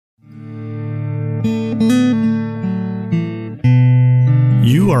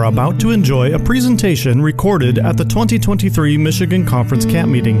You are about to enjoy a presentation recorded at the 2023 Michigan Conference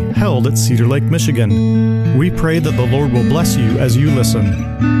Camp Meeting held at Cedar Lake, Michigan. We pray that the Lord will bless you as you listen.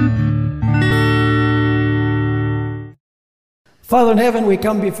 Father in heaven, we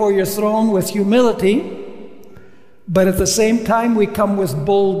come before your throne with humility, but at the same time we come with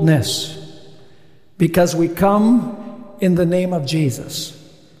boldness because we come in the name of Jesus.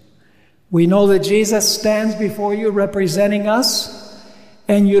 We know that Jesus stands before you representing us,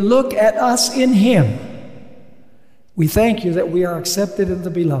 and you look at us in him. We thank you that we are accepted in the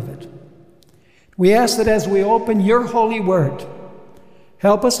beloved. We ask that as we open your holy word,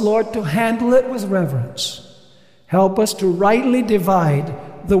 help us, Lord, to handle it with reverence. Help us to rightly divide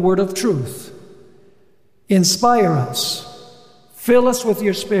the word of truth. Inspire us. Fill us with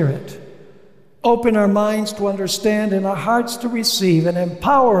your Spirit. Open our minds to understand and our hearts to receive, and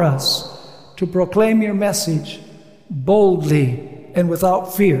empower us to proclaim your message boldly and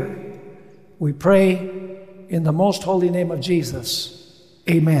without fear. We pray in the most holy name of Jesus.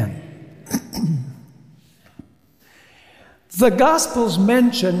 Amen. The Gospels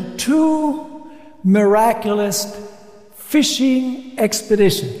mention two miraculous fishing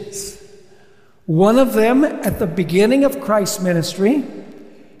expeditions. One of them at the beginning of Christ's ministry,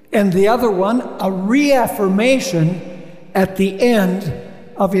 and the other one a reaffirmation at the end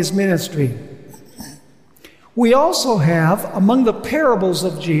of his ministry. We also have, among the parables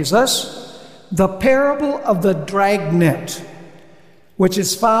of Jesus, the parable of the dragnet, which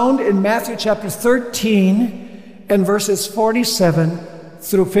is found in Matthew chapter 13 and verses 47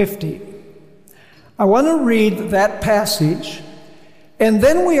 through 50. I want to read that passage, and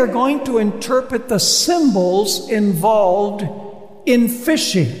then we are going to interpret the symbols involved in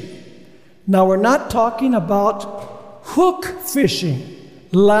fishing. Now, we're not talking about hook fishing,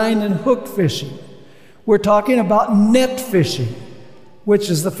 line and hook fishing. We're talking about net fishing, which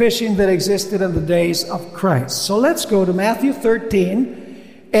is the fishing that existed in the days of Christ. So let's go to Matthew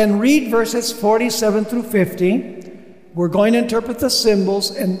 13 and read verses 47 through 50. We're going to interpret the symbols,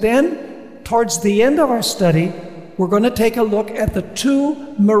 and then towards the end of our study, we're going to take a look at the two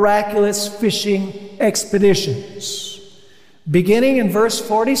miraculous fishing expeditions. Beginning in verse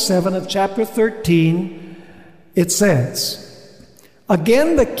 47 of chapter 13, it says,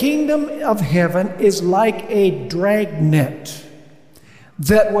 "Again, the kingdom of heaven is like a dragnet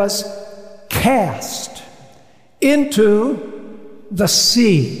that was cast into the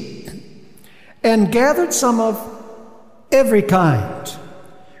sea and gathered some of every kind,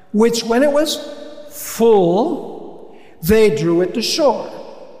 which when it was full, they drew it to shore.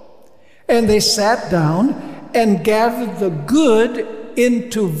 And they sat down and gathered the good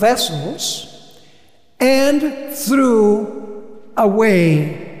into vessels and threw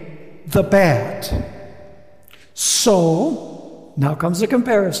away the bad. So," now comes the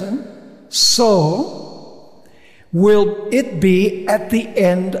comparison, "so will it be at the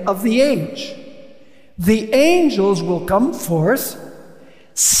end of the age. The angels will come forth,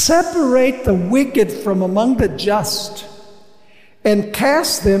 separate the wicked from among the just, and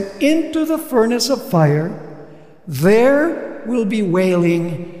cast them into the furnace of fire. There will be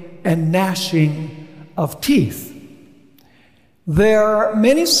wailing and gnashing of teeth." There are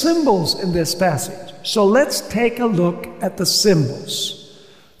many symbols in this passage, so let's take a look at the symbols.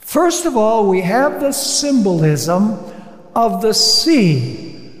 First of all, we have the symbolism of the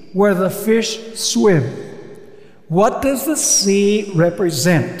sea where the fish swim. What does the sea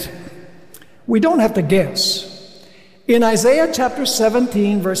represent? We don't have to guess. In Isaiah chapter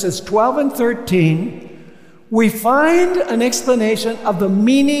 17, verses 12 and 13, we find an explanation of the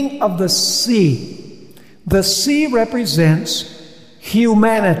meaning of the sea. The sea represents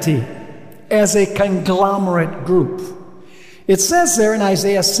humanity as a conglomerate group. It says there in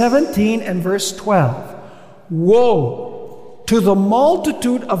Isaiah 17 and verse 12, "Woe to the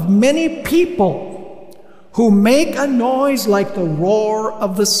multitude of many people who make a noise like the roar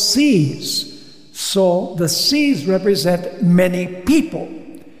of the seas." So the seas represent many people.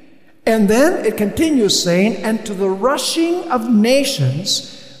 And then it continues saying, "And to the rushing of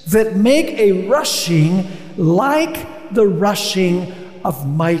nations that make a rushing like the rushing of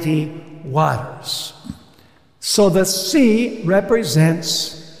mighty waters." So the sea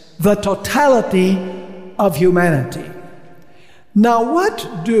represents the totality of humanity. Now,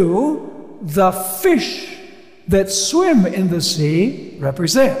 what do the fish that swim in the sea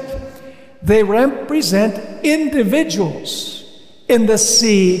represent? They represent individuals in the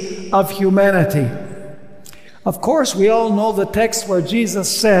sea of humanity. Of course, we all know the text where Jesus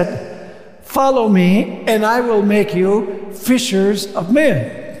said, "Follow me, and I will make you fishers of men."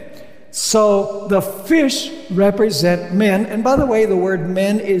 So the fish represent men. And by the way, the word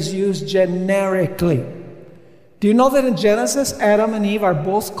men is used generically. Do you know that in Genesis, Adam and Eve are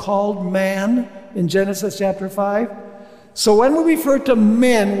both called man in Genesis chapter 5? So when we refer to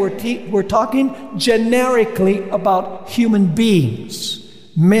men, we're talking generically about human beings,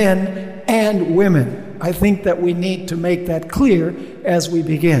 men and women. I think that we need to make that clear as we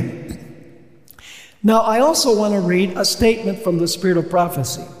begin. Now, I also want to read a statement from the Spirit of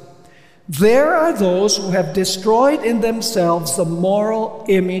Prophecy. There are those who have destroyed in themselves the moral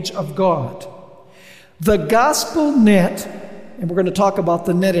image of God. The gospel net, and we're going to talk about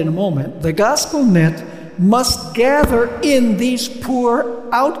the net in a moment, the gospel net must gather in these poor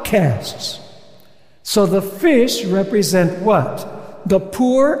outcasts. So the fish represent what? The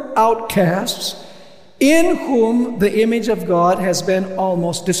poor outcasts in whom the image of God has been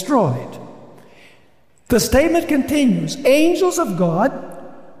almost destroyed. The statement continues, angels of God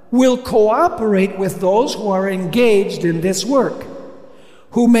will cooperate with those who are engaged in this work,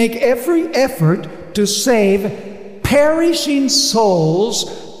 who make every effort to save perishing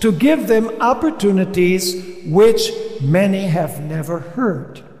souls, to give them opportunities which many have never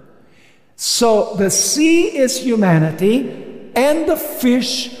heard. So the sea is humanity, and the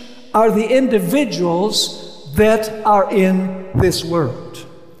fish are the individuals that are in this world.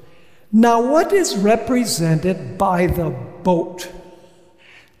 Now, what is represented by the boat?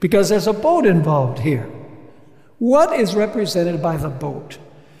 Because there's a boat involved here. What is represented by the boat?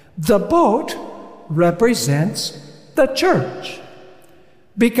 The boat represents the church,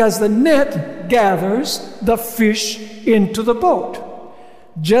 because the net gathers the fish into the boat,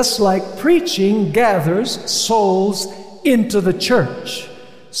 just like preaching gathers souls into the church.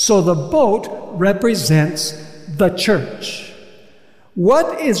 So the boat represents the church.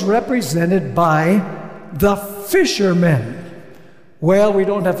 What is represented by the fishermen? Well, we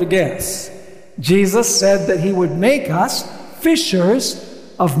don't have to guess. Jesus said that he would make us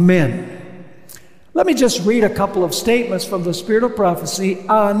fishers of men. Let me just read a couple of statements from the Spirit of Prophecy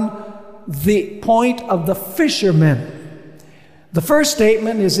on the point of the fishermen. The first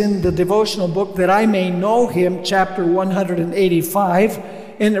statement is in the devotional book, That I May Know Him, chapter 185,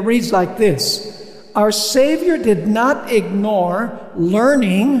 and it reads like this. Our Savior did not ignore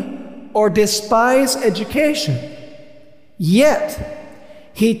learning or despise education,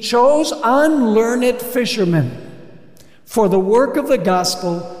 yet He chose unlearned fishermen for the work of the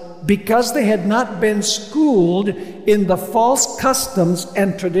gospel, because they had not been schooled in the false customs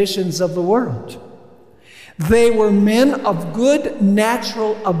and traditions of the world. They were men of good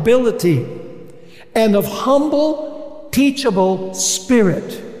natural ability and of humble, teachable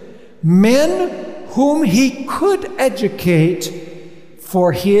spirit, men whom he could educate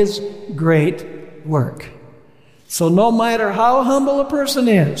for his great work. So no matter how humble a person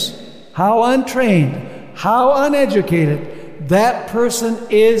is, how untrained, how uneducated, that person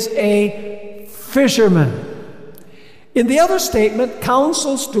is a fisherman. In the other statement,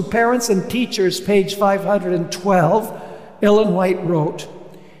 Counsels to Parents and Teachers, page 512, Ellen White wrote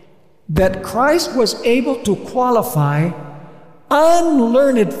that Christ was able to qualify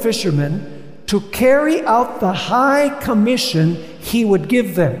unlearned fishermen to carry out the high commission he would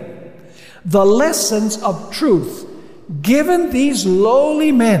give them. The lessons of truth given these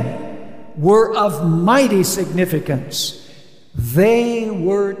lowly men were of mighty significance. They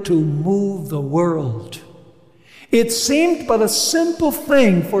were to move the world. It seemed but a simple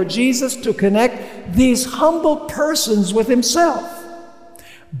thing for Jesus to connect these humble persons with himself.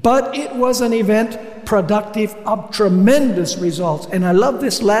 But it was an event productive of tremendous results. And I love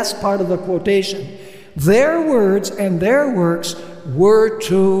this last part of the quotation. Their words and their works were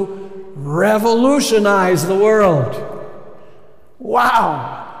to revolutionize the world.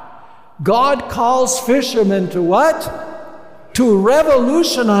 Wow! God calls fishermen to what? To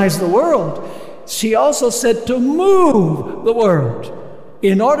revolutionize the world. She also said to move the world.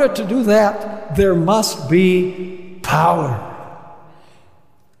 In order to do that, there must be power.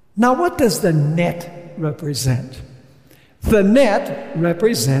 Now, what does the net represent? The net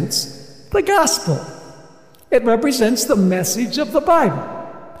represents the gospel. It represents the message of the Bible.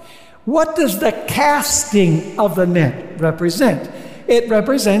 What does the casting of the net represent? It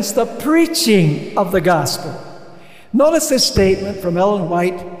represents the preaching of the gospel. Notice this statement from Ellen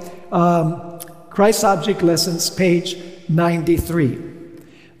White, Christ's Object Lessons, page 93.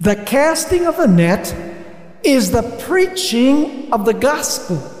 The casting of the net is the preaching of the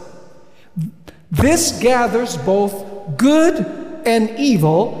gospel. This gathers both good and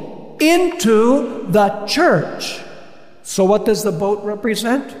evil into the church. So what does the boat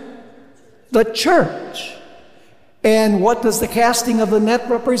represent? The church. And what does the casting of the net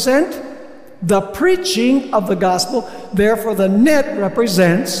represent? The preaching of the gospel. Therefore, the net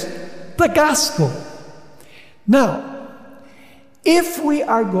represents the gospel. Now, if we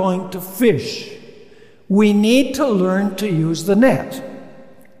are going to fish, we need to learn to use the net.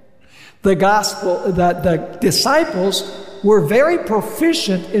 The disciples were very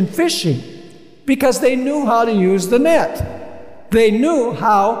proficient in fishing because they knew how to use the net. They knew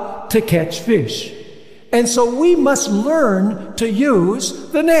how to catch fish. And so we must learn to use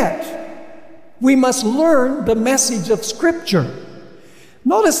the net. We must learn the message of Scripture.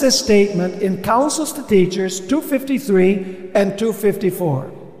 Notice this statement in Counsels to Teachers 253 and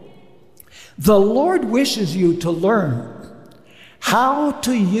 254. The Lord wishes you to learn how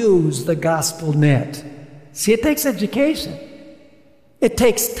to use the gospel net. See, it takes education. It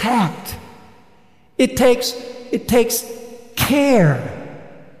takes tact. It takes care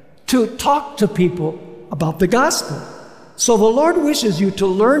to talk to people about the gospel. So the Lord wishes you to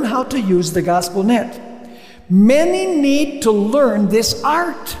learn how to use the gospel net. Many need to learn this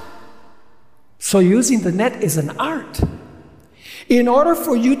art. So using the net is an art. In order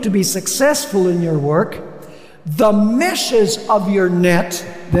for you to be successful in your work, the meshes of your net,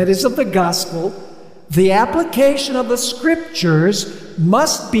 that is of the gospel, the application of the Scriptures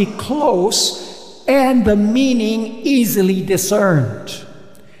must be close and the meaning easily discerned.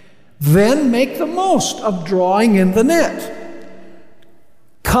 Then make the most of drawing in the net.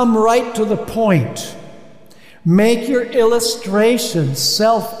 Come right to the point. Make your illustrations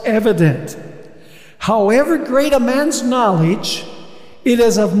self-evident. However great a man's knowledge, it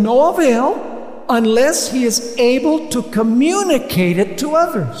is of no avail unless he is able to communicate it to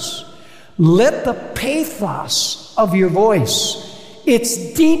others. Let the pathos of your voice,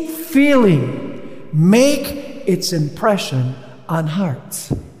 its deep feeling, make its impression on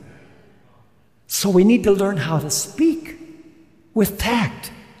hearts. So we need to learn how to speak with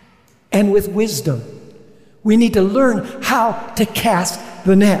tact and with wisdom. We need to learn how to cast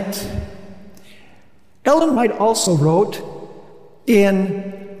the net. Ellen White also wrote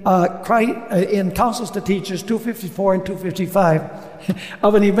in Counsels to Teachers 254 and 255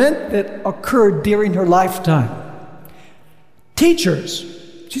 of an event that occurred during her lifetime.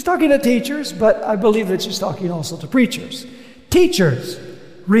 Teachers, she's talking to teachers, but I believe that she's talking also to preachers. Teachers,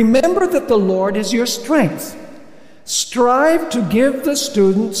 remember that the Lord is your strength. Strive to give the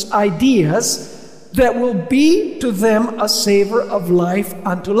students ideas that will be to them a savor of life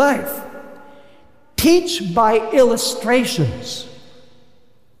unto life. Teach by illustrations.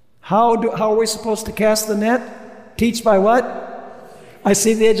 How are we supposed to cast the net? Teach by what? I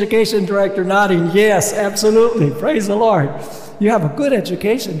see the education director nodding. Yes, absolutely. Praise the Lord. You have a good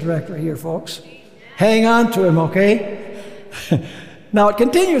education director here, folks. Hang on to him, okay? Now it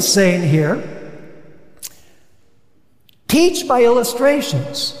continues saying here, teach by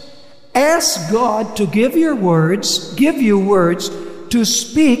illustrations. Ask God to give you words to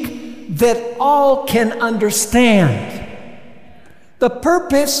speak that all can understand. The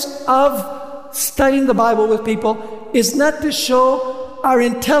purpose of studying the Bible with people is not to show our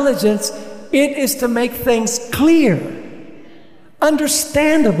intelligence. It is to make things clear,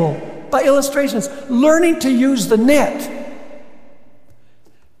 understandable by illustrations, learning to use the net.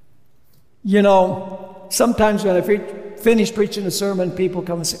 You know, sometimes when I finish preaching a sermon, people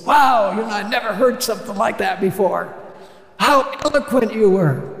come and say, wow, I never heard something like that before. How eloquent you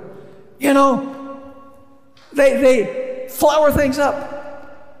were. They flower things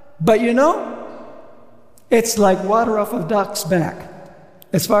up. But it's like water off a duck's back,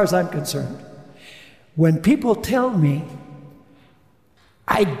 as far as I'm concerned. When people tell me,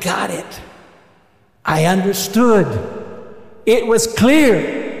 I got it, I understood, it was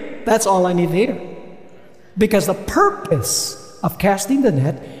clear, that's all I need to hear. Because the purpose of casting the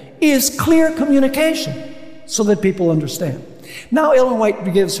net is clear communication so that people understand. Now Ellen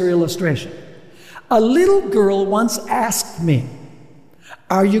White gives her illustration. A little girl once asked me,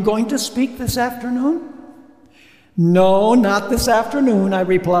 are you going to speak this afternoon? No, not this afternoon, I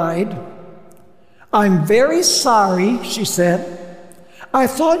replied. I'm very sorry, she said. I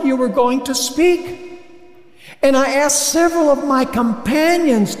thought you were going to speak. And I asked several of my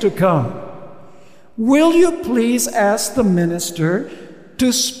companions to come. Will you please ask the minister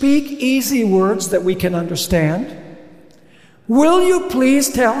to speak easy words that we can understand? Will you please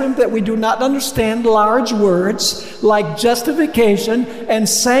tell him that we do not understand large words like justification and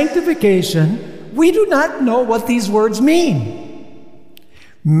sanctification? We do not know what these words mean.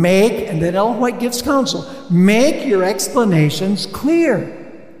 And then Ellen White gives counsel, make your explanations clear.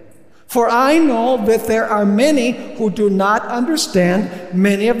 For I know that there are many who do not understand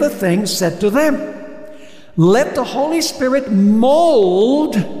many of the things said to them. Let the Holy Spirit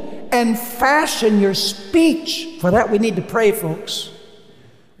mold and fashion your speech. For that we need to pray, folks.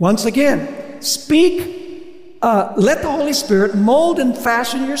 Once again, let the Holy Spirit mold and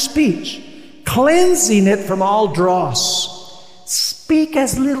fashion your speech, cleansing it from all dross. Speak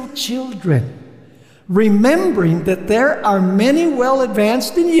as little children, remembering that there are many well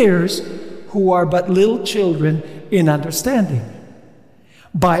advanced in years who are but little children in understanding.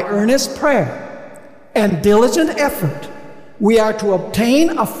 By earnest prayer and diligent effort, we are to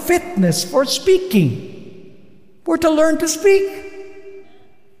obtain a fitness for speaking. We're to learn to speak.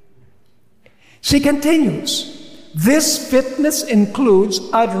 She continues, this fitness includes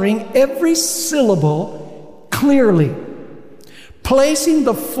uttering every syllable clearly, placing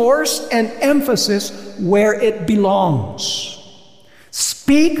the force and emphasis where it belongs.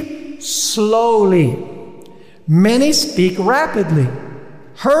 Speak slowly. Many speak rapidly,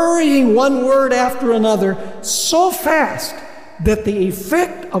 hurrying one word after another so fast that the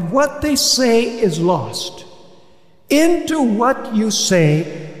effect of what they say is lost. Into what you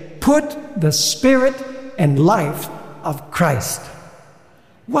say, put the spirit and life of Christ.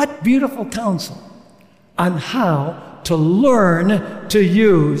 What beautiful counsel on how to learn to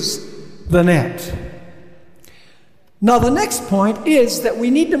use the net. Now, the next point is that we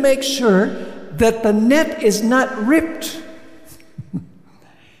need to make sure that the net is not ripped,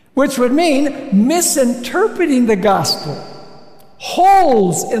 which would mean misinterpreting the gospel,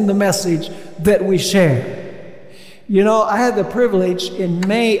 holes in the message that we share. You know, I had the privilege in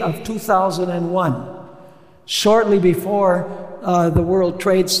May of 2001, shortly before the World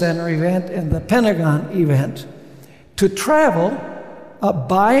Trade Center event and the Pentagon event, to travel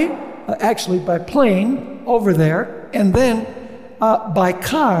by plane over there, and then by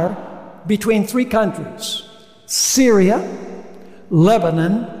car between three countries, Syria,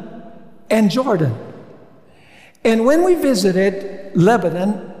 Lebanon, and Jordan. And when we visited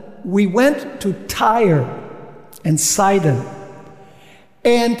Lebanon, we went to Tyre and Sidon.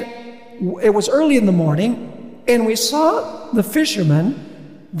 And it was early in the morning, and we saw the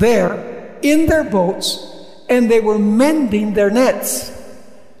fishermen there in their boats, and they were mending their nets.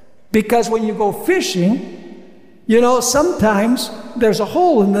 Because when you go fishing, you know, sometimes there's a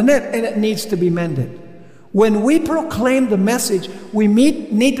hole in the net and it needs to be mended. When we proclaim the message, we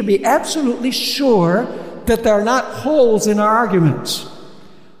need to be absolutely sure that there are not holes in our arguments.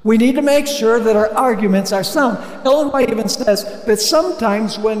 We need to make sure that our arguments are sound. Ellen White even says that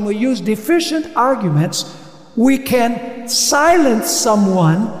sometimes when we use deficient arguments, we can silence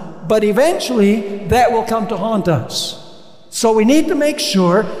someone, but eventually that will come to haunt us. So we need to make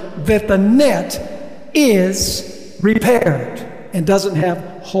sure that the net is repaired and doesn't have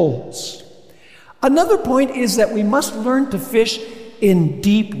holes. Another point is that we must learn to fish in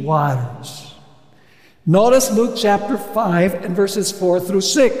deep waters. Notice Luke chapter 5 and verses 4 through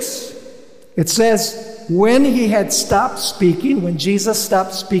 6. It says, when he had stopped speaking, when Jesus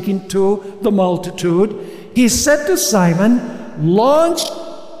stopped speaking to the multitude, he said to Simon, launch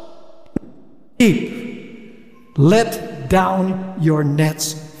deep, let down your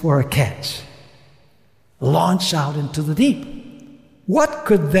nets for a catch. Launch out into the deep. What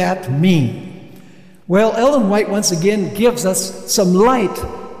could that mean? Well, Ellen White once again gives us some light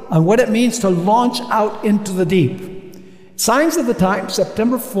on what it means to launch out into the deep. Signs of the Times,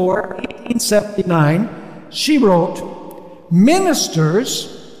 September 4, 1879, she wrote,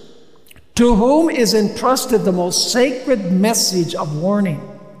 ministers to whom is entrusted the most sacred message of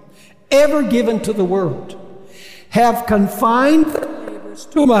warning ever given to the world have confined their labors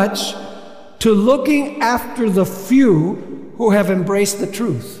too much to looking after the few who have embraced the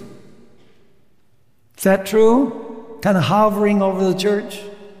truth. Is that true? Kind of hovering over the church?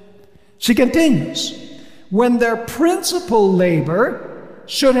 She continues, when their principal labor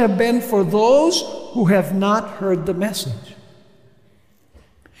should have been for those who have not heard the message.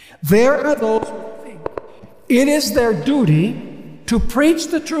 There are those who think it is their duty to preach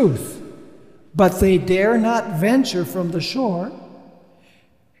the truth, but they dare not venture from the shore,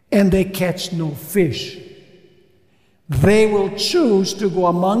 and they catch no fish. They will choose to go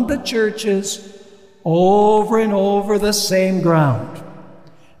among the churches over and over the same ground.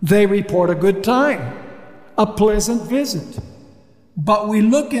 They report a good time, a pleasant visit. But we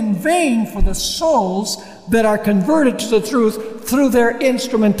look in vain for the souls that are converted to the truth through their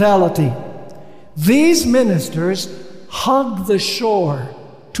instrumentality. These ministers hug the shore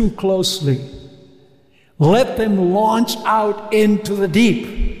too closely. Let them launch out into the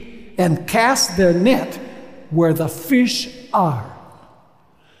deep and cast their net where the fish are.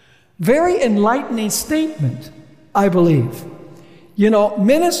 Very enlightening statement, I believe. You know,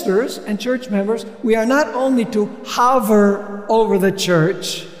 ministers and church members, we are not only to hover over the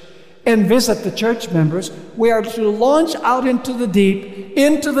church and visit the church members, we are to launch out into the deep,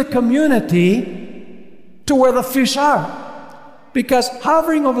 into the community, to where the fish are. Because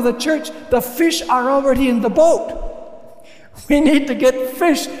hovering over the church, the fish are already in the boat. We need to get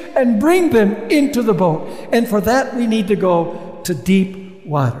fish and bring them into the boat. And for that, we need to go to deep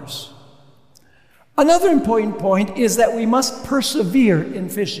waters. Another important point is that we must persevere in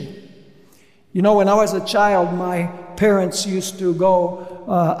fishing. You know, when I was a child, my parents used to go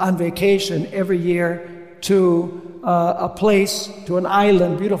on vacation every year to a place, to an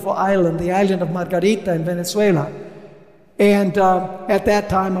island, beautiful island, the island of Margarita in Venezuela. And at that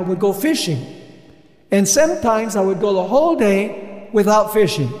time, I would go fishing. And sometimes I would go the whole day without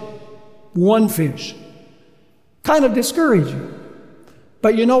fishing. One fish. Kind of discouraging.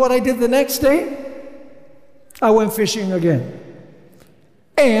 But you know what I did the next day? I went fishing again.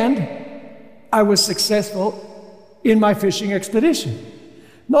 And I was successful in my fishing expedition.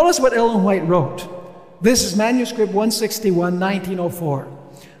 Notice what Ellen White wrote. This is manuscript 161, 1904.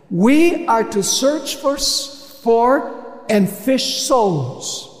 We are to search for and fish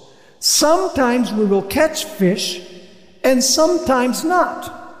souls. Sometimes we will catch fish and sometimes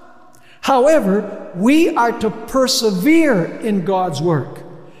not. However, we are to persevere in God's work,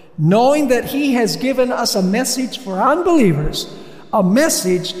 knowing that He has given us a message for unbelievers, a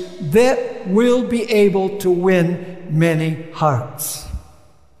message that will be able to win many hearts.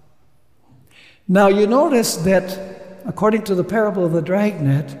 Now you notice that, according to the parable of the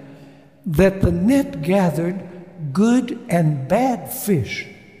dragnet, that the net gathered good and bad fish.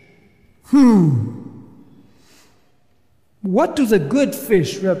 What do the good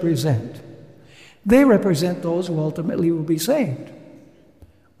fish represent? They represent those who ultimately will be saved.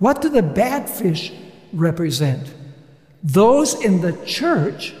 What do the bad fish represent? Those in the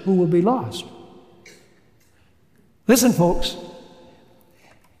church who will be lost. Listen, folks.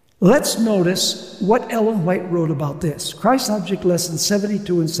 Let's notice what Ellen White wrote about this. Christ Object Lessons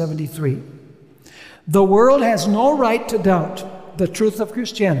 72 and 73. The world has no right to doubt the truth of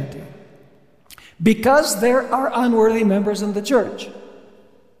Christianity because there are unworthy members in the church.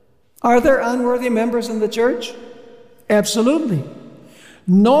 Are there unworthy members in the church? Absolutely.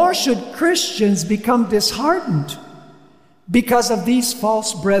 Nor should Christians become disheartened because of these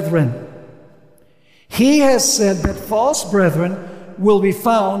false brethren. He has said that false brethren will be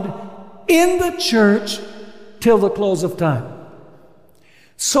found in the church till the close of time.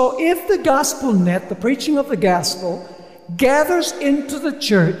 So if the gospel net, the preaching of the gospel, gathers into the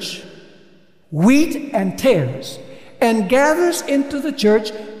church wheat and tares, and gathers into the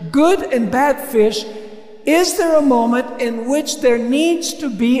church good and bad fish, is there a moment in which there needs to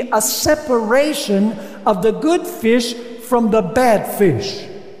be a separation of the good fish from the bad fish?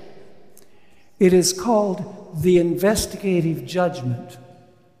 It is called the investigative judgment.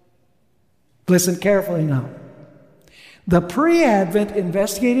 Listen carefully now. The pre-Advent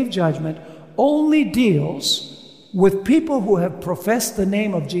investigative judgment only deals with people who have professed the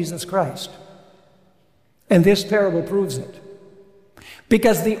name of Jesus Christ. And this parable proves it.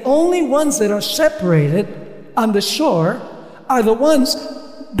 Because the only ones that are separated on the shore are the ones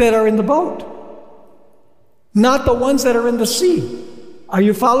that are in the boat, not the ones that are in the sea. Are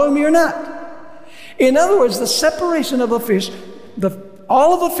you following me or not? In other words, the separation of the fish,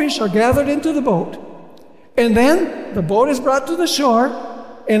 all of the fish are gathered into the boat, and then the boat is brought to the shore,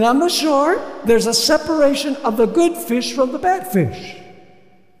 and on the shore, there's a separation of the good fish from the bad fish.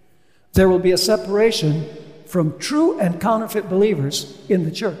 There will be a separation from true and counterfeit believers in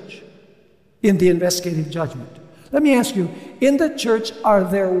the church, in the investigative judgment. Let me ask you, in the church, are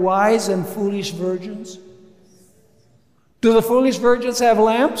there wise and foolish virgins? Do the foolish virgins have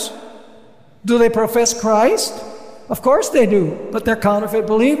lamps? Do they profess Christ? Of course they do, but they're counterfeit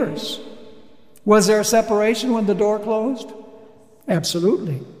believers. Was there a separation when the door closed?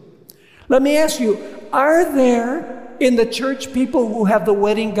 Absolutely. Let me ask you, are there in the church people who have the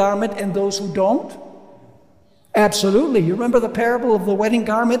wedding garment and those who don't? Absolutely. You remember the parable of the wedding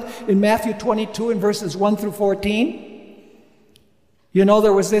garment in Matthew 22 and verses 1 through 14? You know,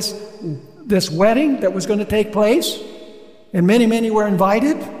 there was this wedding that was going to take place, and many were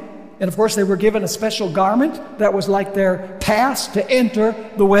invited. And of course, they were given a special garment that was like their pass to enter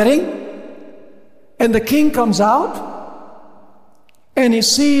the wedding. And the king comes out, and he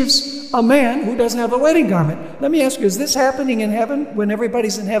sees a man who doesn't have a wedding garment. Let me ask you, is this happening in heaven when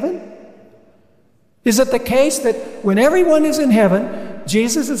everybody's in heaven? Is it the case that when everyone is in heaven,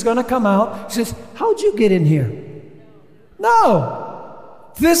 Jesus is going to come out? He says, how'd you get in here? No.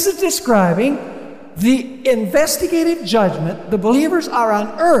 This is describing The investigative judgment, the believers are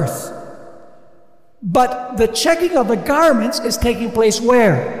on earth, but the checking of the garments is taking place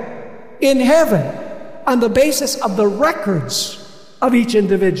where? In heaven, on the basis of the records of each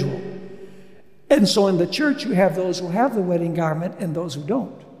individual. And so in the church, you have those who have the wedding garment and those who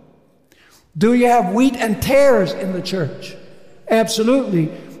don't. Do you have wheat and tares in the church?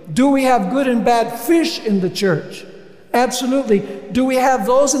 Absolutely. Do we have good and bad fish in the church? Absolutely. Do we have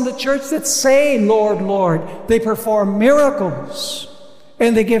those in the church that say, Lord, Lord? They perform miracles,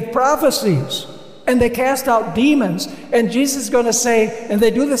 and they give prophecies, and they cast out demons. And Jesus is going to say, and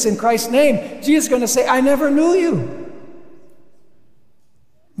they do this in Christ's name, Jesus is going to say, I never knew you.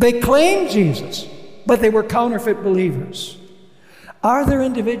 They claim Jesus, but they were counterfeit believers. Are there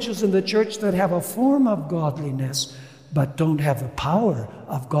individuals in the church that have a form of godliness, but don't have the power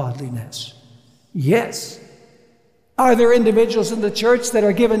of godliness? Yes. Are there individuals in the church that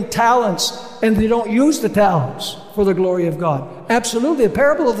are given talents and they don't use the talents for the glory of God? Absolutely. The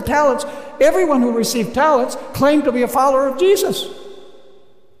parable of the talents, everyone who received talents claimed to be a follower of Jesus.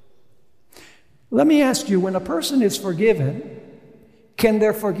 Let me ask you, when a person is forgiven, can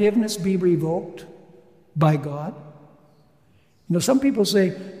their forgiveness be revoked by God? You know, some people say,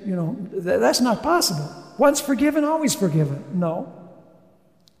 that's not possible. Once forgiven, always forgiven. No.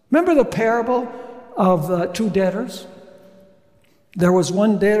 Remember the parable of the two debtors? There was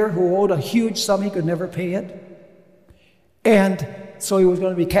one debtor who owed a huge sum. He could never pay it. And so he was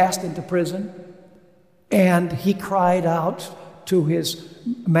going to be cast into prison. And he cried out to his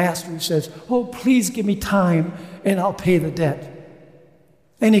master. He says, oh, please give me time and I'll pay the debt.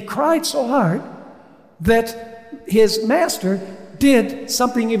 And he cried so hard that his master did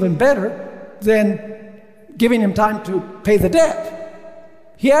something even better than giving him time to pay the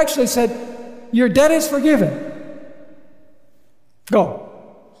debt. He actually said, your debt is forgiven. Go.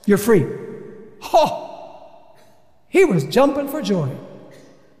 You're free. Oh! He was jumping for joy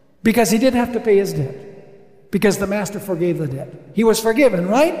because he didn't have to pay his debt because the master forgave the debt. He was forgiven,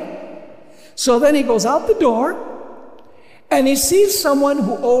 right? So then he goes out the door and he sees someone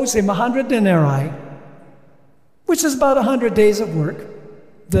who owes him 100 denarii, which is about 100 days of work.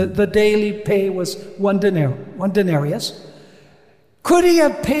 The daily pay was one denarius. Could he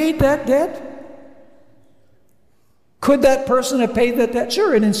have paid that debt? Could that person have paid that debt?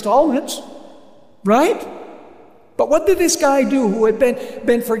 Sure, in installments, right? But what did this guy do who had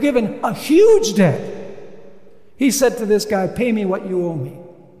been forgiven a huge debt? He said to this guy, pay me what you owe me.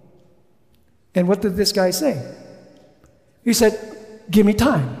 And what did this guy say? He said, give me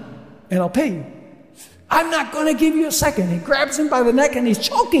time and I'll pay you. I'm not going to give you a second. He grabs him by the neck and he's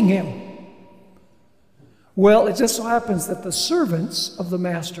choking him. Well, it just so happens that the servants of the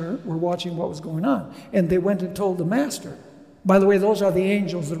master were watching what was going on. And they went and told the master. By the way, those are the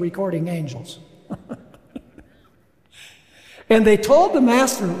angels, the recording angels. And they told the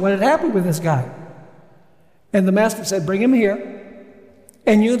master what had happened with this guy. And the master said, bring him here.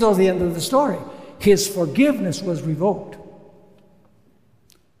 And you know the end of the story. His forgiveness was revoked.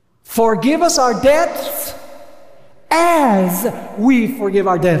 Forgive us our debts as we forgive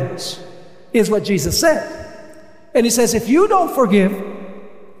our debtors, is what Jesus said. And he says, if you don't forgive,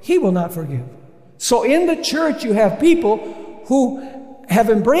 he will not forgive. So in the church, you have people who have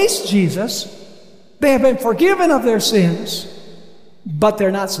embraced Jesus. They have been forgiven of their sins, but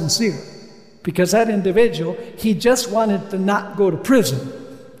they're not sincere. Because that individual, he just wanted to not go to prison.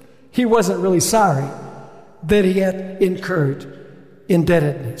 He wasn't really sorry that he had incurred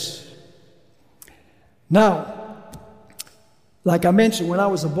indebtedness. Now, like I mentioned, when I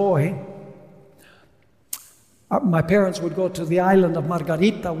was a boy, my parents would go to the island of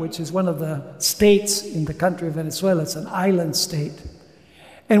Margarita, which is one of the states in the country of Venezuela. It's an island state.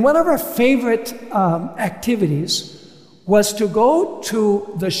 And one of our favorite activities was to go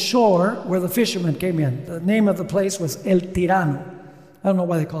to the shore where the fishermen came in. The name of the place was El Tirano. I don't know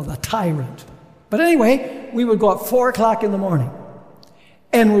why they call it the tyrant. But anyway, we would go at 4 o'clock in the morning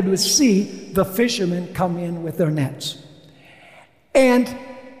and we would see the fishermen come in with their nets. And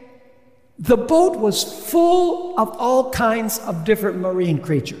the boat was full of all kinds of different marine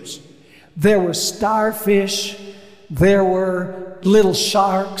creatures. There were starfish, there were little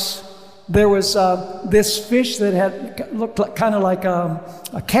sharks, there was this fish that looked kind of like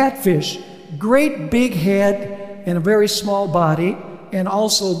a catfish, great big head and a very small body, and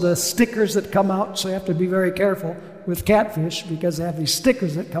also the stickers that come out, so you have to be very careful with catfish because they have these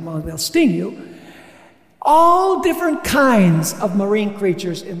stickers that come out, they'll sting you. All different kinds of marine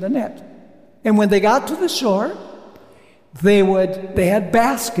creatures in the net. And when they got to the shore, they had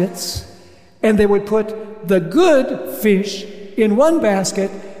baskets, and they would put the good fish in one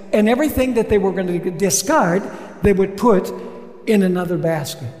basket and everything that they were going to discard, they would put in another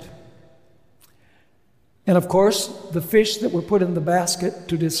basket. And of course, the fish that were put in the basket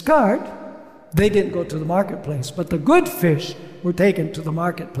to discard, they didn't go to the marketplace, but the good fish were taken to the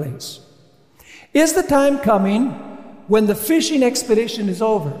marketplace. Is the time coming when the fishing expedition is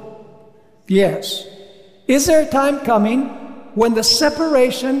over? Yes. Is there a time coming when the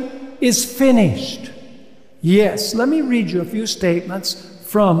separation is finished? Yes. Let me read you a few statements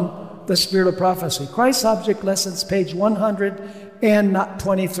from the Spirit of Prophecy. Christ's Object Lessons, page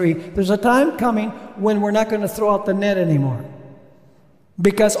 123. There's a time coming when we're not going to throw out the net anymore,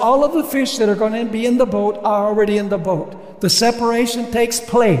 because all of the fish that are going to be in the boat are already in the boat. The separation takes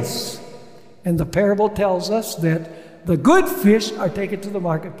place, and the parable tells us that the good fish are taken to the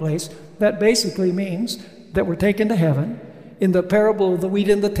marketplace. That basically means that we're taken to heaven. In the parable of the wheat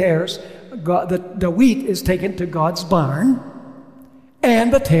and the tares, the wheat is taken to God's barn,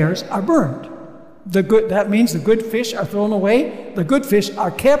 and the tares are burned. That means the good fish are thrown away, the good fish are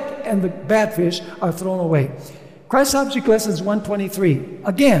kept, and the bad fish are thrown away. Christ's Object Lessons 123.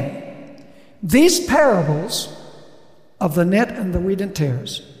 Again, these parables of the net and the wheat and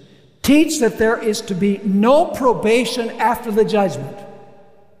tares teach that there is to be no probation after the judgment,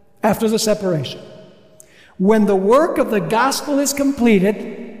 after the separation. When the work of the gospel is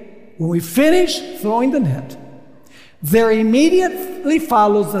completed, when we finish throwing the net, there immediately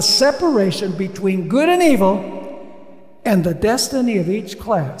follows the separation between good and evil, and the destiny of each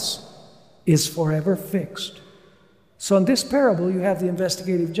class is forever fixed. So in this parable, you have the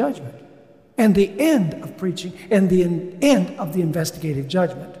investigative judgment and the end of preaching and the end of the investigative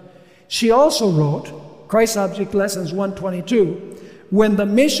judgment. She also wrote, Christ's Object Lessons 122, when the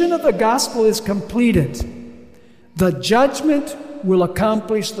mission of the gospel is completed, the judgment will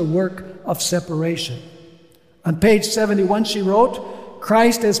accomplish the work of separation. On page 71, she wrote,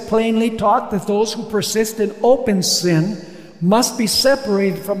 Christ has plainly taught that those who persist in open sin must be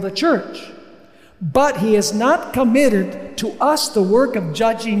separated from the church. But he has not committed to us the work of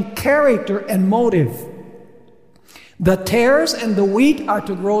judging character and motive. The tares and the wheat are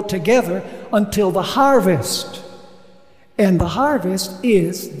to grow together until the harvest. And the harvest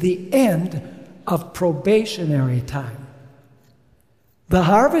is the end of probationary time. The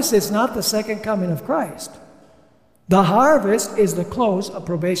harvest is not the second coming of Christ. The harvest is the close of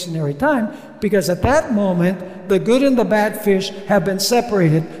probationary time, because at that moment, the good and the bad fish have been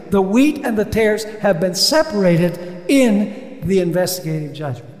separated. The wheat and the tares have been separated in the investigative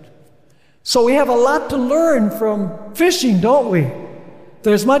judgment. So we have a lot to learn from fishing, don't we?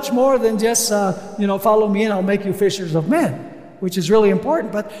 There's much more than just, follow me and I'll make you fishers of men, which is really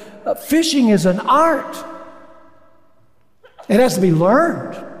important. But fishing is an art. It has to be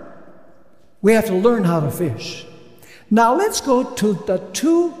learned. We have to learn how to fish. Now let's go to the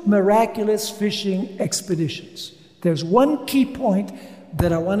two miraculous fishing expeditions. There's one key point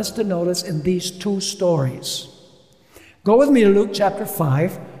that I want us to notice in these two stories. Go with me to Luke chapter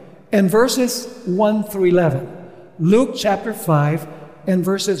 5 and verses 1 through 11. Luke chapter 5 and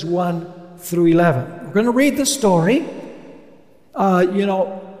verses 1 through 11. We're going to read the story.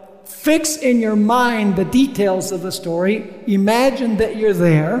 Fix in your mind the details of the story. Imagine that you're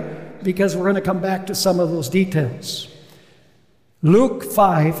there, because we're going to come back to some of those details. Luke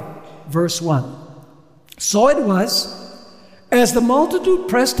 5, verse 1. So it was, as the multitude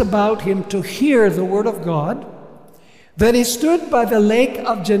pressed about him to hear the word of God, that he stood by the lake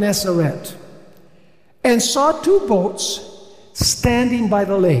of Gennesaret and saw two boats standing by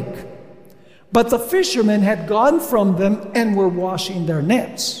the lake. But the fishermen had gone from them and were washing their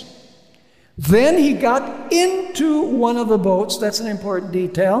nets. Then he got into one of the boats. That's an important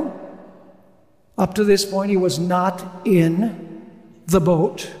detail. Up to this point, he was not in the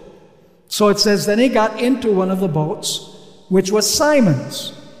boat. So it says, then he got into one of the boats, which was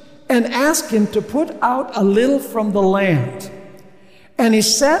Simon's, and asked him to put out a little from the land. And he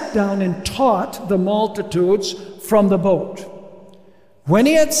sat down and taught the multitudes from the boat. When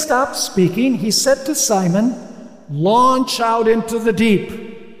he had stopped speaking, he said to Simon, launch out into the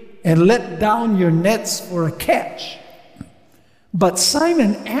deep and let down your nets for a catch. But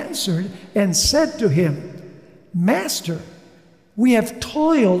Simon answered and said to him, Master, we have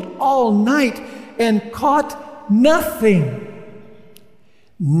toiled all night and caught nothing.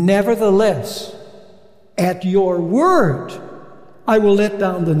 Nevertheless, at your word, I will let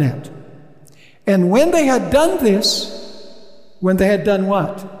down the net. And when they had done this, when they had done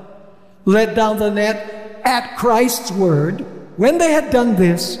what? Let down the net at Christ's word. When they had done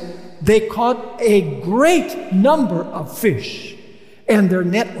this, they caught a great number of fish, and their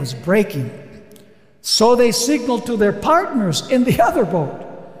net was breaking. So they signaled to their partners in the other boat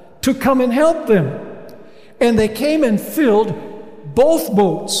to come and help them. And they came and filled both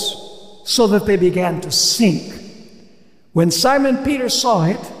boats so that they began to sink. When Simon Peter saw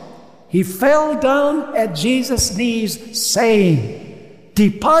it, he fell down at Jesus' knees, saying,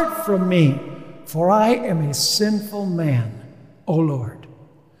 "Depart from me, for I am a sinful man, O Lord."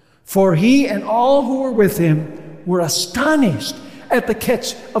 For he and all who were with him were astonished at the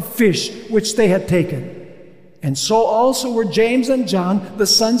catch of fish which they had taken. And so also were James and John, the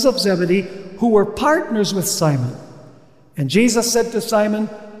sons of Zebedee, who were partners with Simon. And Jesus said to Simon,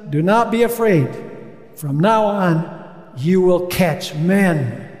 "Do not be afraid. From now on, you will catch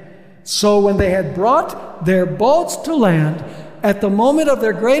men." So when they had brought their boats to land, at the moment of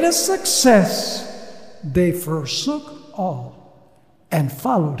their greatest success, they forsook all and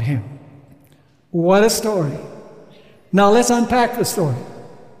followed him. What a story. Now let's unpack the story,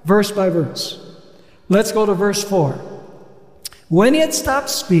 verse by verse. Let's go to verse 4. When he had stopped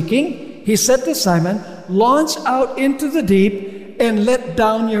speaking, he said to Simon, "Launch out into the deep and let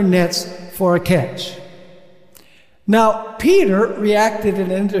down your nets for a catch." Now, Peter reacted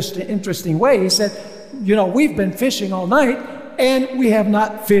in an interesting way. He said, "We've been fishing all night and we have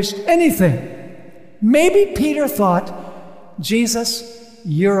not fished anything." Maybe Peter thought, "Jesus,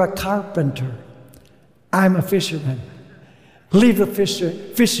 you're a carpenter. I'm a fisherman. Leave the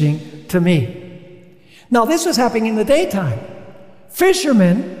fishing to me." Now, this was happening in the daytime.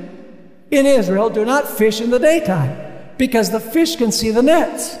 Fishermen in Israel do not fish in the daytime because the fish can see the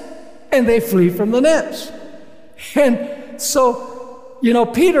nets and they flee from the nets. And so,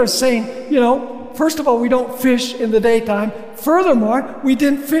 Peter's saying, first of all, we don't fish in the daytime. Furthermore, we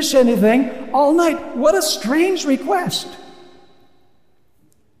didn't fish anything all night. What a strange request.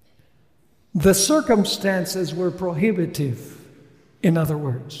 The circumstances were prohibitive, in other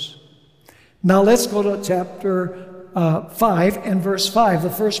words. Now let's go to chapter 5 and verse 5, the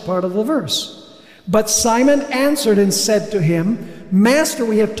first part of the verse. But Simon answered and said to him, "Master,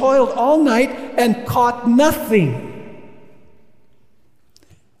 we have toiled all night and caught nothing."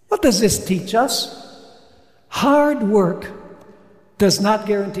 What does this teach us? Hard work does not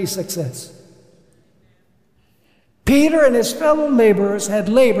guarantee success. Peter and his fellow laborers had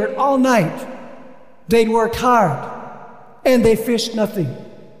labored all night. They'd worked hard, and they fished nothing.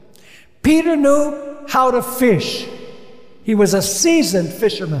 Peter knew how to fish. He was a seasoned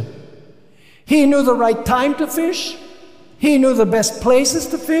fisherman. He knew the right time to fish. He knew the best places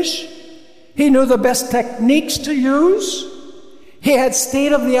to fish. He knew the best techniques to use. He had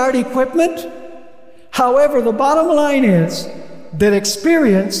state-of-the-art equipment. However, the bottom line is that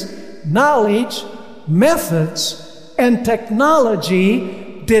experience, knowledge, methods, and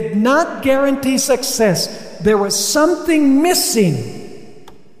technology did not guarantee success. There was something missing.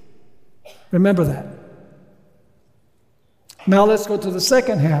 Remember that. Now let's go to the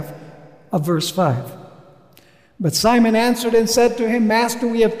second half of verse 5. But Simon answered and said to him, "Master,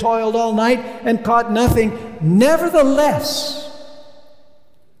 we have toiled all night and caught nothing. Nevertheless,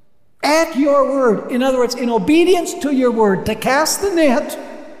 at your word," in other words, in obedience to your word, to cast the net,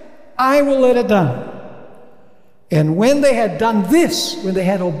 "I will let it down." And when they had done this, when they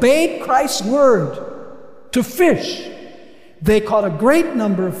had obeyed Christ's word to fish, they caught a great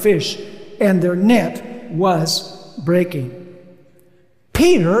number of fish, and their net was breaking.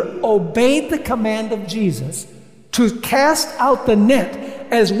 Peter obeyed the command of Jesus to cast out the net,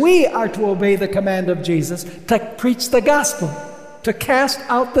 as we are to obey the command of Jesus to preach the gospel, to cast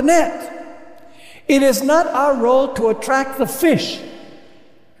out the net. It is not our role to attract the fish.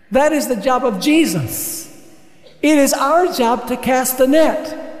 That is the job of Jesus. It is our job to cast the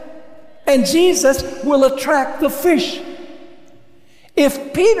net, and Jesus will attract the fish.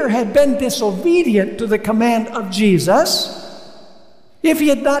 If Peter had been disobedient to the command of Jesus, if he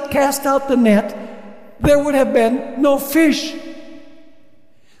had not cast out the net, there would have been no fish.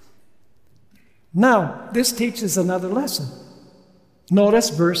 Now, this teaches another lesson. Notice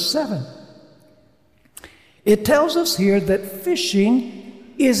verse 7. It tells us here that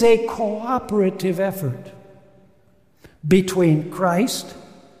fishing is a cooperative effort between Christ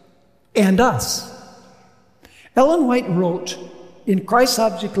and us. Ellen White wrote in Christ's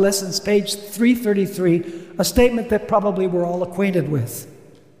Object Lessons, page 333, a statement that probably we're all acquainted with.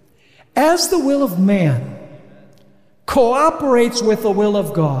 As the will of man cooperates with the will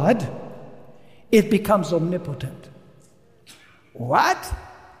of God, it becomes omnipotent. What?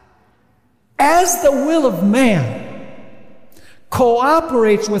 As the will of man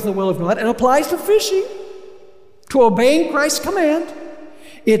cooperates with the will of God and applies to fishing, to obeying Christ's command,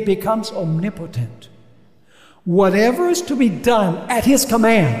 it becomes omnipotent. Whatever is to be done at His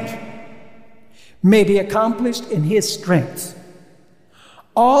command may be accomplished in His strength.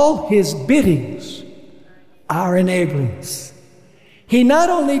 All his biddings are enablings. He not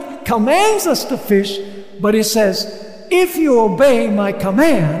only commands us to fish, but he says, if you obey my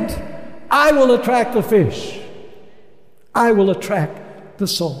command, I will attract the fish. I will attract the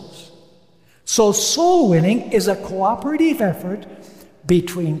souls. So soul winning is a cooperative effort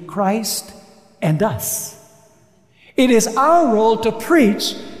between Christ and us. It is our role to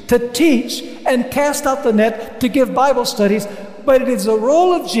preach, to teach, and cast out the net, to give Bible studies, but it is the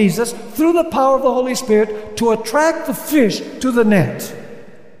role of Jesus, through the power of the Holy Spirit, to attract the fish to the net.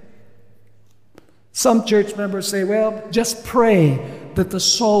 Some church members say, well, just pray that the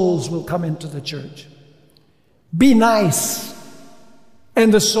souls will come into the church. Be nice,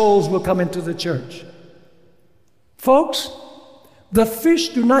 and the souls will come into the church. Folks, the fish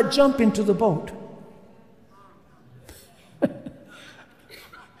do not jump into the boat.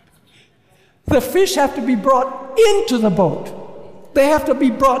 The fish have to be brought into the boat. They have to be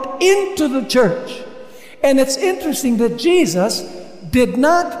brought into the church. And it's interesting that Jesus did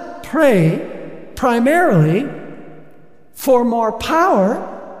not pray primarily for more power.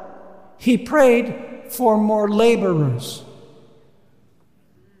 He prayed for more laborers.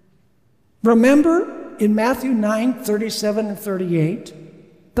 Remember in Matthew 9:37 and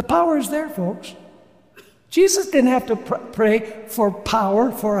 38, the power is there, folks. Jesus didn't have to pray for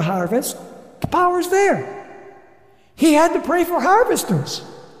power for a harvest. The power is there. He had to pray for harvesters,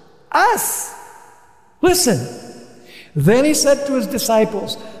 us. Listen, then he said to his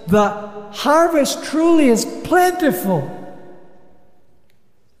disciples, the harvest truly is plentiful.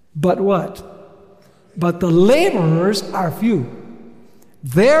 But what? But the laborers are few.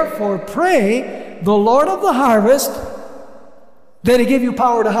 Therefore pray the Lord of the harvest that he give you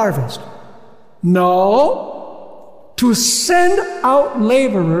power to harvest. No, to send out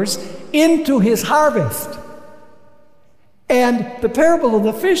laborers into his harvest. And the parable of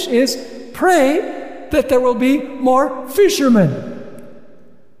the fish is, pray that there will be more fishermen.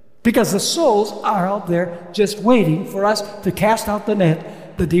 Because the souls are out there just waiting for us to cast out the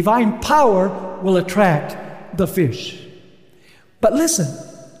net. The divine power will attract the fish. But listen,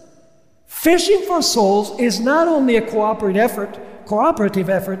 fishing for souls is not only a cooperative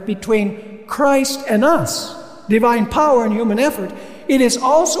effort between Christ and us, divine power and human effort. It is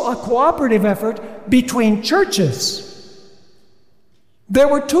also a cooperative effort between churches. There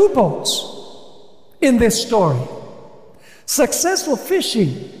were two boats in this story. Successful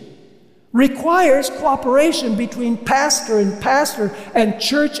fishing requires cooperation between pastor and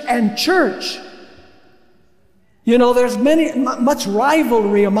church. You know, there's much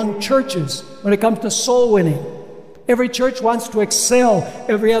rivalry among churches when it comes to soul winning. Every church wants to excel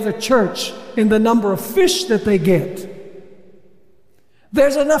every other church in the number of fish that they get.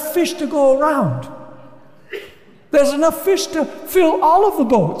 There's enough fish to go around. There's enough fish to fill all of the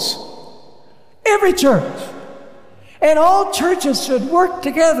boats. Every church. And all churches should work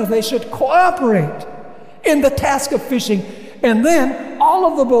together. They should cooperate in the task of fishing. And then all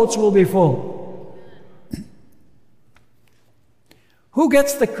of the boats will be full. Who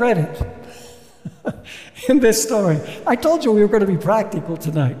gets the credit in this story? I told you we were going to be practical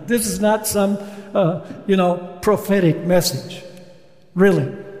tonight. This is not some, prophetic message.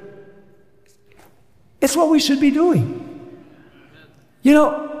 Really. It's what we should be doing. You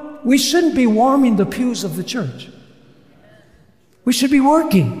know, we shouldn't be warming the pews of the church. We should be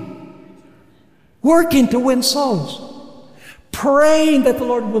working to win souls, praying that the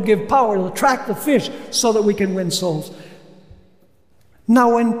Lord will give power to attract the fish so that we can win souls.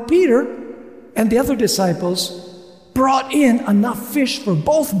 Now, when Peter and the other disciples brought in enough fish for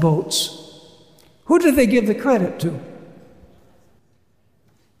both boats, who did they give the credit to?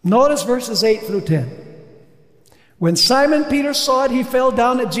 Notice verses 8 through 10. When Simon Peter saw it, he fell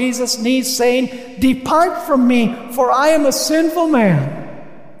down at Jesus' knees, saying, "Depart from me, for I am a sinful man."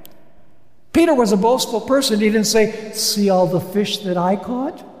 Peter was a boastful person. He didn't say, "See all the fish that I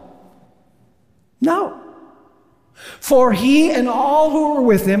caught?" No. For he and all who were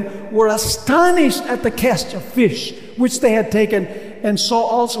with him were astonished at the catch of fish which they had taken, and so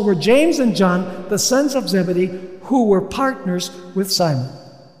also were James and John, the sons of Zebedee, who were partners with Simon.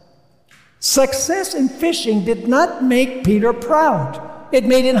 Success in fishing did not make Peter proud. It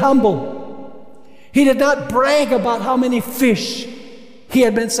made him humble. He did not brag about how many fish he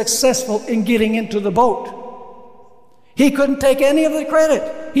had been successful in getting into the boat. He couldn't take any of the credit.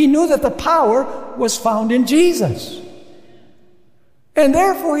 He knew that the power was found in Jesus. And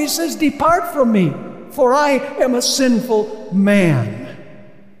therefore he says, "Depart from me, for I am a sinful man."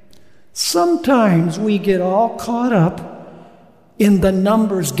 Sometimes we get all caught up in the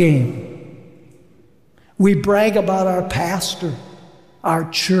numbers game. We brag about our pastor. our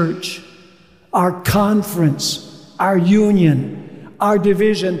church, our conference, our union, our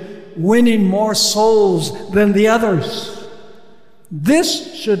division, winning more souls than the others.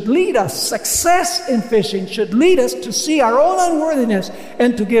 This should lead us, success in fishing should lead us to see our own unworthiness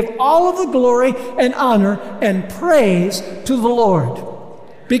and to give all of the glory and honor and praise to the Lord.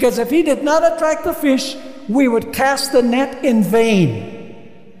 Because if He did not attract the fish, we would cast the net in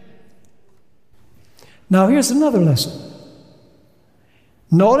vain. Now here's another lesson.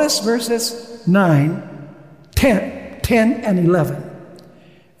 Notice verses 9, 10, and 11.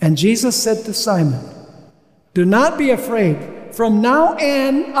 And Jesus said to Simon, "Do not be afraid. From now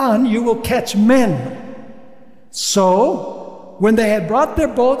on you will catch men." So, when they had brought their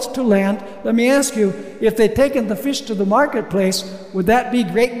boats to land, let me ask you, if they'd taken the fish to the marketplace, would that be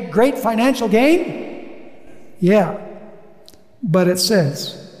great financial gain? Yeah. But it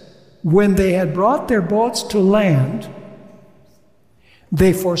says, when they had brought their boats to land,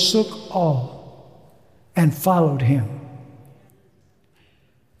 they forsook all and followed Him.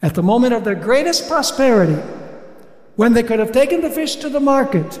 At the moment of their greatest prosperity, when they could have taken the fish to the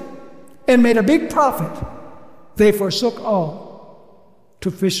market and made a big profit, they forsook all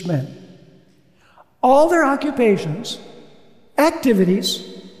to fish men. All their occupations, activities,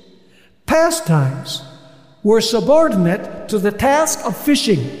 pastimes were subordinate to the task of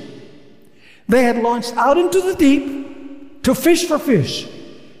fishing. They had launched out into the deep to fish for fish,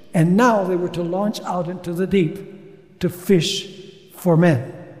 and now they were to launch out into the deep to fish for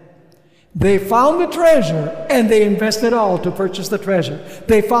men. They found the treasure, and they invested all to purchase the treasure.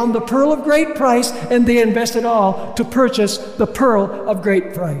 They found the pearl of great price, and they invested all to purchase the pearl of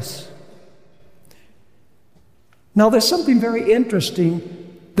great price. Now, there's something very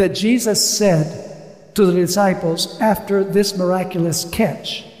interesting that Jesus said to the disciples after this miraculous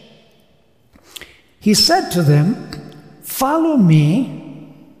catch. He said to them, "Follow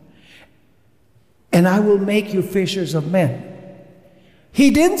me, and I will make you fishers of men." He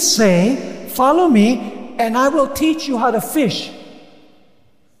didn't say, "Follow me, and I will teach you how to fish."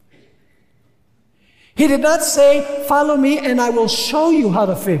 He did not say, "Follow me, and I will show you how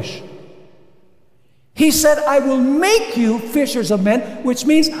to fish." He said, "I will make you fishers of men," which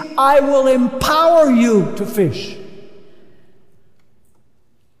means I will empower you to fish.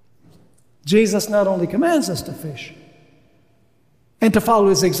 Jesus not only commands us to fish and to follow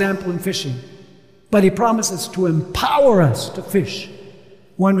His example in fishing, but He promises to empower us to fish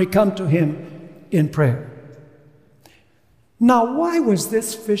when we come to Him in prayer. Now, why was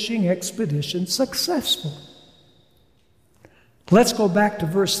this fishing expedition successful? Let's go back to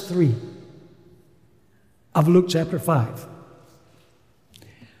verse 3 of Luke chapter 5.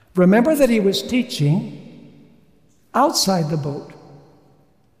 Remember that He was teaching outside the boat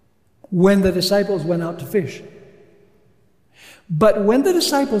when the disciples went out to fish. But when the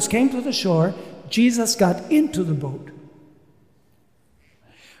disciples came to the shore, Jesus got into the boat.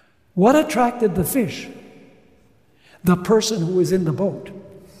 What attracted the fish? The person who was in the boat.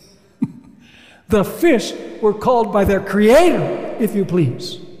 The fish were called by their Creator, if you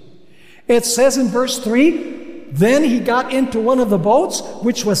please. It says in verse 3, "Then He got into one of the boats,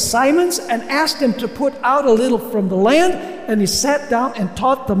 which was Simon's, and asked him to put out a little from the land, and He sat down and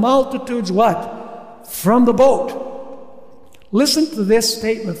taught the multitudes" what? From the boat. Listen to this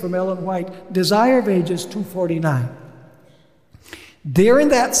statement from Ellen White, Desire of Ages 249. "During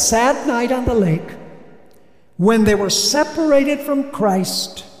that sad night on the lake, when they were separated from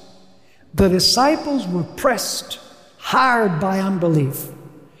Christ, the disciples were pressed hard by unbelief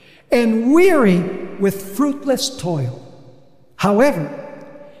and weary with fruitless toil. However,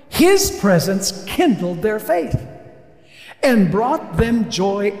 His presence kindled their faith and brought them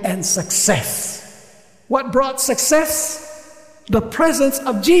joy and success." What brought success? The presence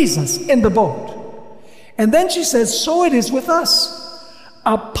of Jesus in the boat. And then she says, "So it is with us.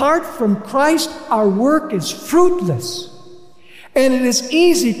 Apart from Christ, our work is fruitless, and it is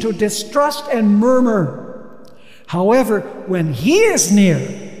easy to distrust and murmur. However, when He is near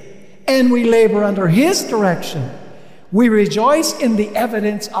and we labor under His direction, we rejoice in the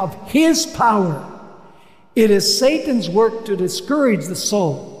evidence of His power. It is Satan's work to discourage the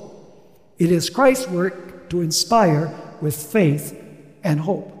soul. It is Christ's work to inspire with faith and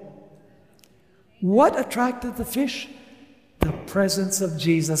hope." What attracted the fish? The presence of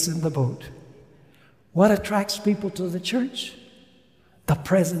Jesus in the boat. What attracts people to the church? The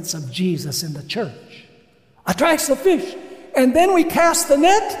presence of Jesus in the church. Attracts the fish. And then we cast the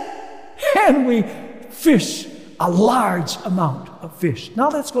net and we fish a large amount of fish. Now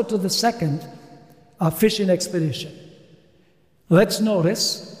let's go to the second fishing expedition. Let's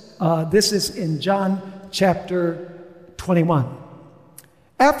notice, this is in John chapter 21.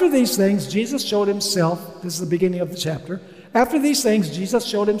 After these things, Jesus showed himself, this is the beginning of the chapter, after these things, Jesus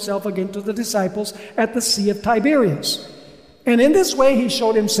showed himself again to the disciples at the Sea of Tiberias. And in this way he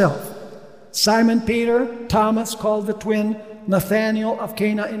showed himself. Simon Peter, Thomas called the twin, Nathanael of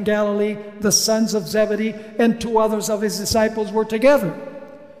Cana in Galilee, the sons of Zebedee, and 2 others of his disciples were together.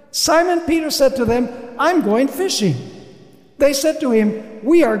 Simon Peter said to them, I'm going fishing. They said to him,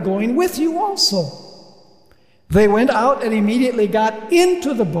 we are going with you also. They went out and immediately got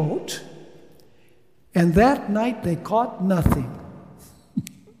into the boat, and that night they caught nothing.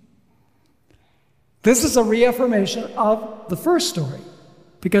 This is a reaffirmation of the first story,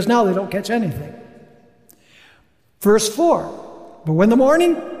 because now they don't catch anything. Verse 4, But when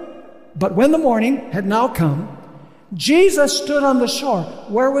the morning had now come, Jesus stood on the shore.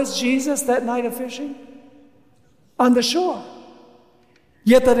 Where was Jesus that night of fishing? On the shore.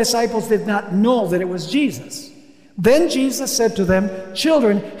 Yet the disciples did not know that it was Jesus. Then Jesus said to them,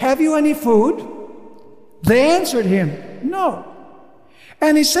 Children, have you any food? They answered him, No.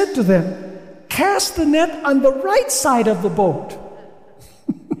 And he said to them, Cast the net on the right side of the boat.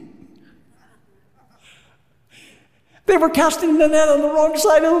 They were casting the net on the wrong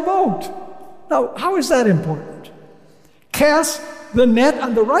side of the boat. Now, how is that important? Cast the net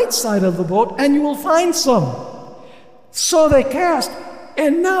on the right side of the boat, and you will find some. So they cast,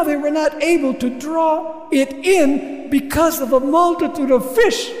 and now they were not able to draw it in because of the multitude of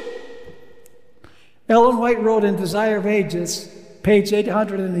fish. Ellen White wrote in Desire of Ages, page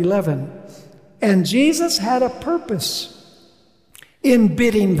 811, and Jesus had a purpose in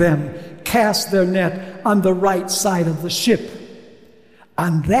bidding them cast their net on the right side of the ship.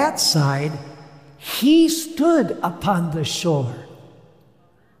 On that side, he stood upon the shore.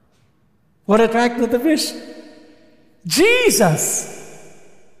 What attracted the fish? Jesus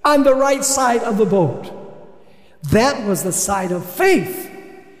on the right side of the boat. That was the side of faith.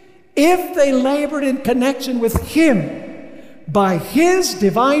 If they labored in connection with him by his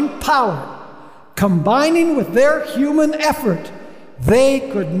divine power, combining with their human effort,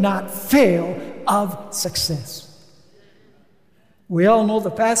 they could not fail of success. We all know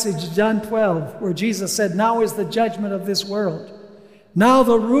the passage, John 12, where Jesus said, Now is the judgment of this world. Now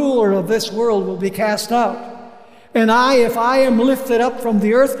the ruler of this world will be cast out. And I, if I am lifted up from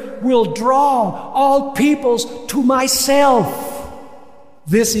the earth, will draw all peoples to myself.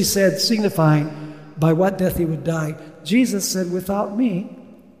 This he said, signifying by what death he would die. Jesus said, Without me,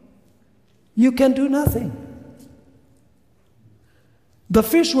 you can do nothing. The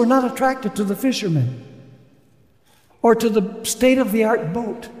fish were not attracted to the fishermen, or to the state-of-the-art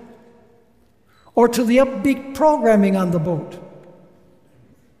boat, or to the upbeat programming on the boat.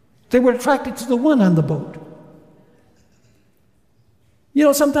 They were attracted to the one on the boat. You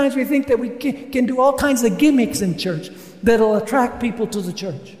know, sometimes we think that we can do all kinds of gimmicks in church that'll attract people to the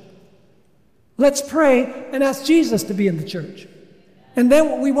church. Let's pray and ask Jesus to be in the church. And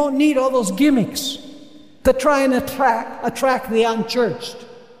then we won't need all those gimmicks to try and attract the unchurched.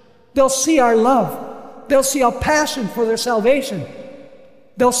 They'll see our love. They'll see our passion for their salvation.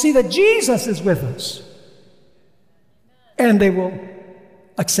 They'll see that Jesus is with us. And they will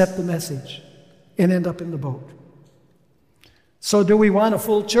accept the message and end up in the boat. So do we want a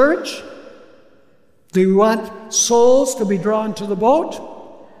full church? Do we want souls to be drawn to the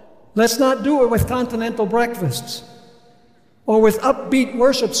boat? Let's not do it with continental breakfasts, or with upbeat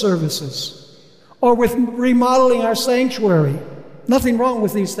worship services, or with remodeling our sanctuary. Nothing wrong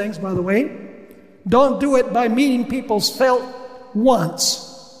with these things, by the way. Don't do it by meeting people's felt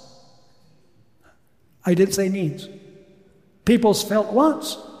wants. I did say needs. People's felt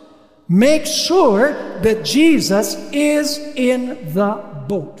wants. Make sure that Jesus is in the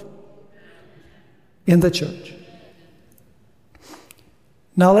boat, in the church.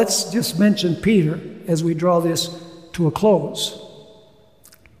 Now let's just mention Peter as we draw this to a close.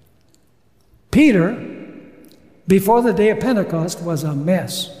 Peter, before the day of Pentecost, was a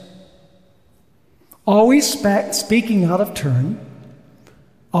mess. Always speaking out of turn,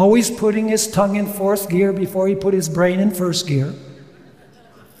 always putting his tongue in fourth gear before he put his brain in first gear,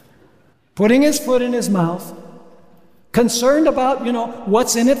 putting his foot in his mouth, concerned about,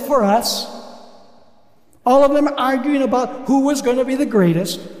 what's in it for us. All of them arguing about who was going to be the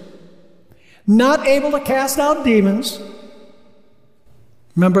greatest, not able to cast out demons.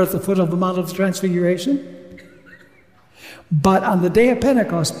 Remember at the foot of the Mount of Transfiguration? But on the day of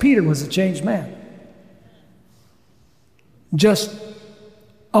Pentecost, Peter was a changed man. Just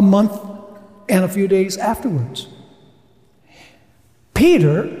a month and a few days afterwards,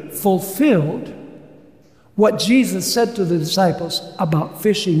 Peter fulfilled what Jesus said to the disciples about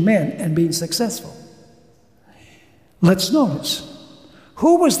fishing men and being successful. Let's notice,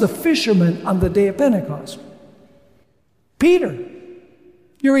 Who was the fisherman on the day of Pentecost? Peter.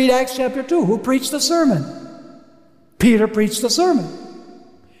 You read Acts chapter 2. Who preached the sermon? Peter preached the sermon.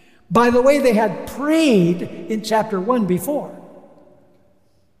 By the way, they had prayed in chapter 1 before.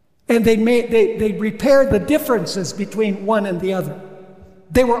 And they repaired the differences between one and the other.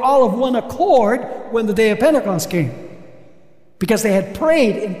 They were all of one accord when the day of Pentecost came, because they had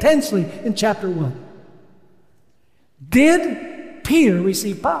prayed intensely in chapter 1. Did Peter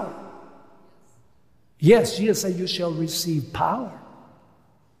receive power? Yes, Jesus said, you shall receive power.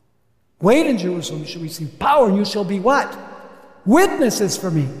 Wait in Jerusalem, you shall receive power, and you shall be what? Witnesses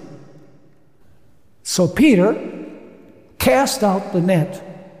for me. So Peter cast out the net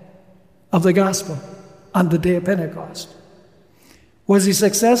of the gospel on the day of Pentecost. Was he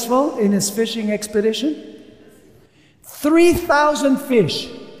successful in his fishing expedition? 3,000 fish.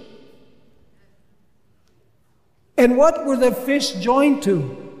 And what were the fish joined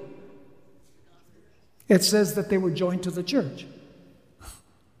to? It says that they were joined to the church.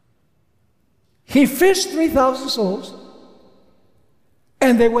 He fished 3,000 souls,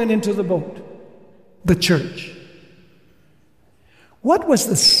 and they went into the boat, the church. What was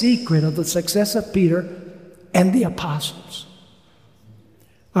the secret of the success of Peter and the apostles?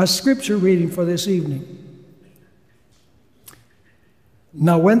 Our scripture reading for this evening.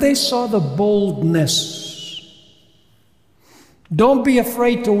 Now, when they saw the boldness, don't be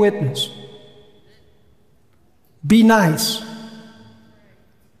afraid to witness. Be nice,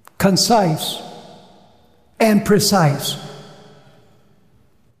 concise, and precise.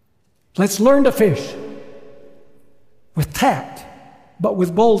 Let's learn to fish with tact, but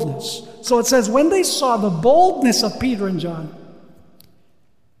with boldness. So it says, when they saw the boldness of Peter and John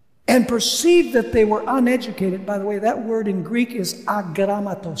and perceived that they were uneducated, by the way, that word in Greek is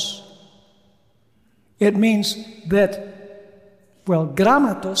agrammatos. It means that, well,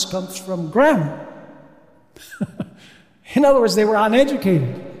 grammatos comes from grammar. In other words, they were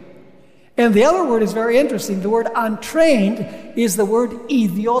uneducated. And the other word is very interesting. The word untrained is the word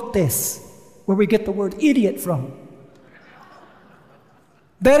idiotes, where we get the word idiot from.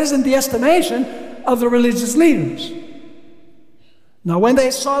 That is in the estimation of the religious leaders. Now, when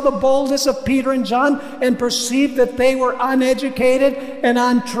they saw the boldness of Peter and John and perceived that they were uneducated and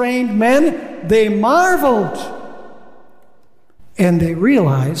untrained men, they marveled. And they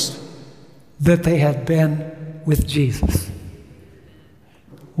realized that they had been with Jesus.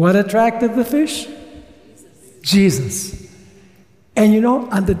 What attracted the fish? Jesus. And you know,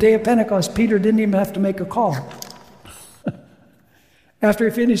 on the day of Pentecost, Peter didn't even have to make a call. After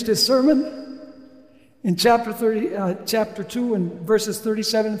he finished his sermon, in chapter 2 and verses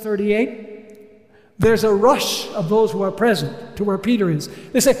 37 and 38, there's a rush of those who are present to where Peter is.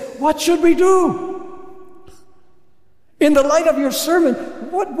 They say, what should we do? In the light of your sermon,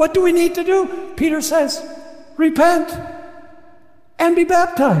 what do we need to do? Peter says, repent and be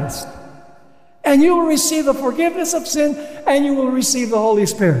baptized, and you will receive the forgiveness of sin, and you will receive the Holy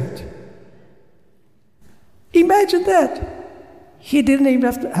Spirit. Imagine that. He didn't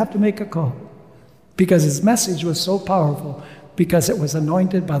even have to make a call, because his message was so powerful, because it was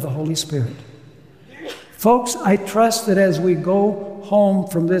anointed by the Holy Spirit. Folks, I trust that as we go home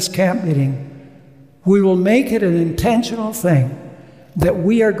from this camp meeting, we will make it an intentional thing that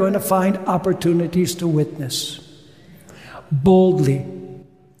we are going to find opportunities to witness boldly.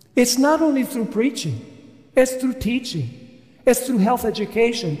 It's not only through preaching, it's through teaching, it's through health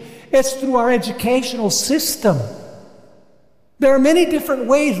education, it's through our educational system. There are many different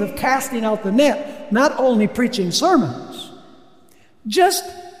ways of casting out the net, not only preaching sermons. Just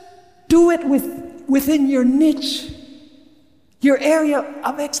do it within your niche, your area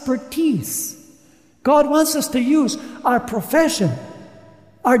of expertise. God wants us to use our profession,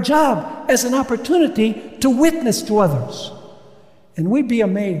 our job, as an opportunity to witness to others. And we'd be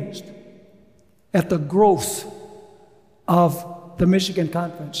amazed at the growth of the Michigan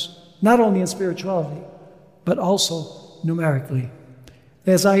Conference, not only in spirituality, but also numerically.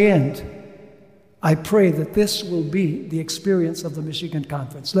 As I end, I pray that this will be the experience of the Michigan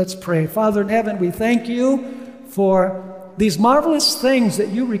Conference. Let's pray. Father in heaven, we thank you for these marvelous things that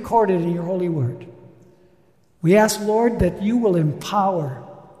you recorded in your holy word. We ask, Lord, that you will empower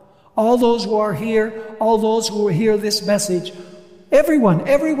all those who are here, all those who will hear this message, everyone,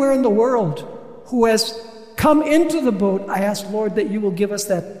 everywhere in the world who has come into the boat. I ask, Lord, that you will give us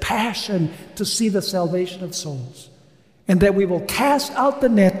that passion to see the salvation of souls, and that we will cast out the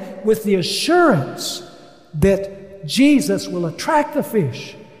net with the assurance that Jesus will attract the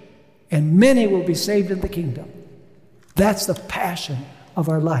fish and many will be saved in the kingdom. That's the passion of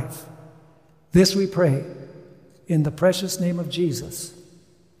our life. This we pray in the precious name of Jesus.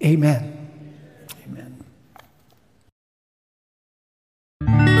 Amen. Amen.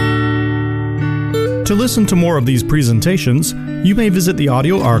 To listen to more of these presentations, you may visit the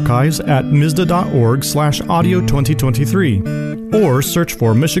audio archives at MSDA.org/audio2023 or search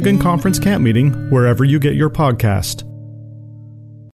for Michigan Conference Camp Meeting wherever you get your podcast.